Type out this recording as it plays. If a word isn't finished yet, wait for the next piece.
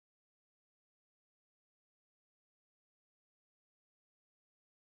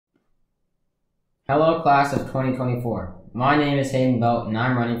Hello class of 2024. My name is Hayden and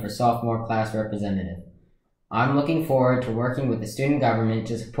I'm running for sophomore class representative. I'm looking forward to working with the student government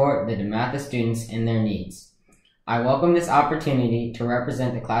to support the DeMatha students in their needs. I welcome this opportunity to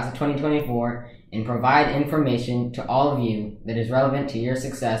represent the class of 2024 and provide information to all of you that is relevant to your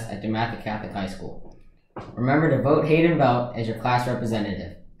success at DeMatha Catholic High School. Remember to vote Hayden as your class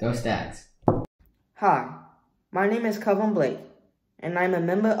representative. Go Stags! Hi, my name is Kelvin, and I'm a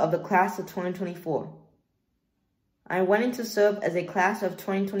member of the class of 2024. I'm wanting to serve as a class of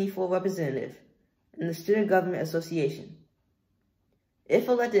 2024 representative in the Student Government Association. If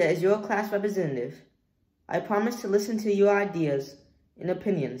elected as your class representative, I promise to listen to your ideas and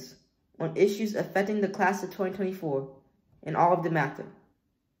opinions on issues affecting the class of 2024 and all of DeMatha.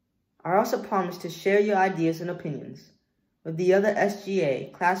 I also promise to share your ideas and opinions with the other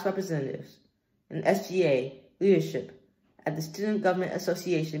SGA class representatives and SGA leadership at the Student Government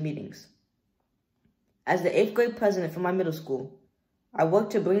Association meetings. As the 8th grade president for my middle school, I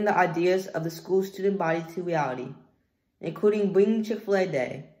work to bring the ideas of the school student body to reality, including bringing Chick-fil-A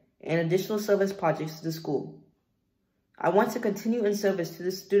Day and additional service projects to the school. I want to continue in service to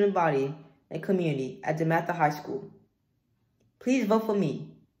the student body and community at DeMatha High School. Please vote for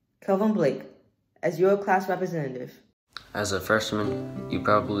me, Kelvin, as your class representative. As a freshman, you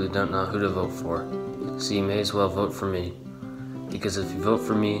probably don't know who to vote for, so you may as well vote for me. Because if you vote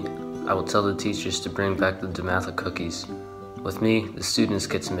for me, I will tell the teachers to bring back the DeMatha cookies. With me, the students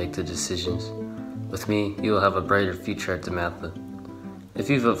get to make the decisions. With me, you will have a brighter future at DeMatha. If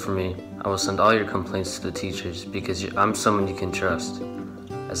you vote for me, I will send all your complaints to the teachers because I'm someone you can trust.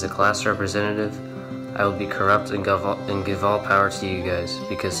 As a class representative, I will be corrupt and give all power to you guys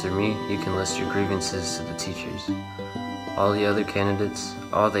because through me, you can list your grievances to the teachers. All the other candidates,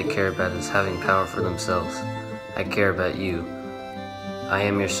 all they care about is having power for themselves. I care about you. I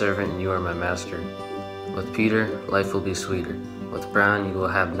am your servant and you are my master. With Peter, life will be sweeter. With Brown, you will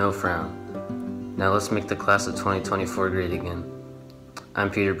have no frown. Now let's make the class of 2024 great again. I'm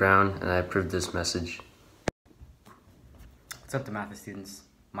Peter Brown, and I approve this message. What's up, DeMatha students?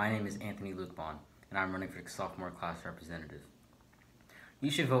 My name is Anthony Lukban, and I'm running for the sophomore class representative. You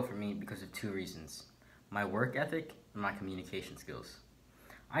should vote for me because of two reasons: my work ethic and my communication skills.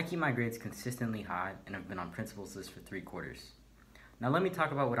 I keep my grades consistently high and have been on principal's list for 3 quarters. Now let me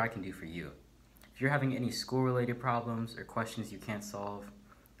talk about what I can do for you. If you're having any school-related problems or questions you can't solve,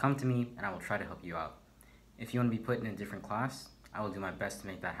 come to me and I will try to help you out. If you want to be put in a different class, I will do my best to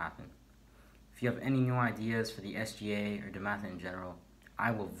make that happen. If you have any new ideas for the SGA or DeMatha in general,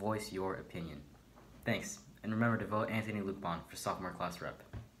 I will voice your opinion. Thanks, and remember to vote Anthony Lukban for sophomore class rep.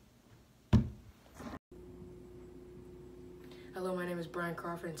 Hello, my name is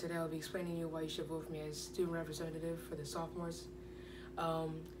Crawford, and today I'll be explaining to you why you should vote for me as student representative for the sophomores.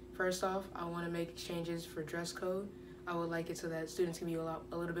 First off, I want to make changes for dress code. I would like it so that students can be a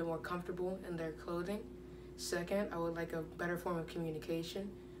little bit more comfortable in their clothing. Second, I would like a better form of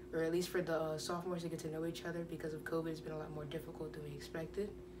communication, or at least for the sophomores to get to know each other because of COVID. It's been a lot more difficult than we expected.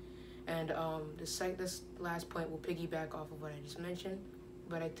 And this last point will piggyback off of what I just mentioned,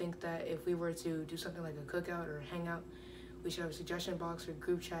 but I think that if we were to do something like a cookout or a hangout, we should have a suggestion box or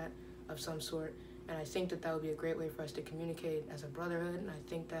group chat of some sort, and I think that would be a great way for us to communicate as a brotherhood, and I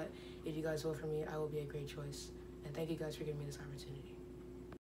think that if you guys vote for me, I will be a great choice. And thank you guys for giving me this opportunity.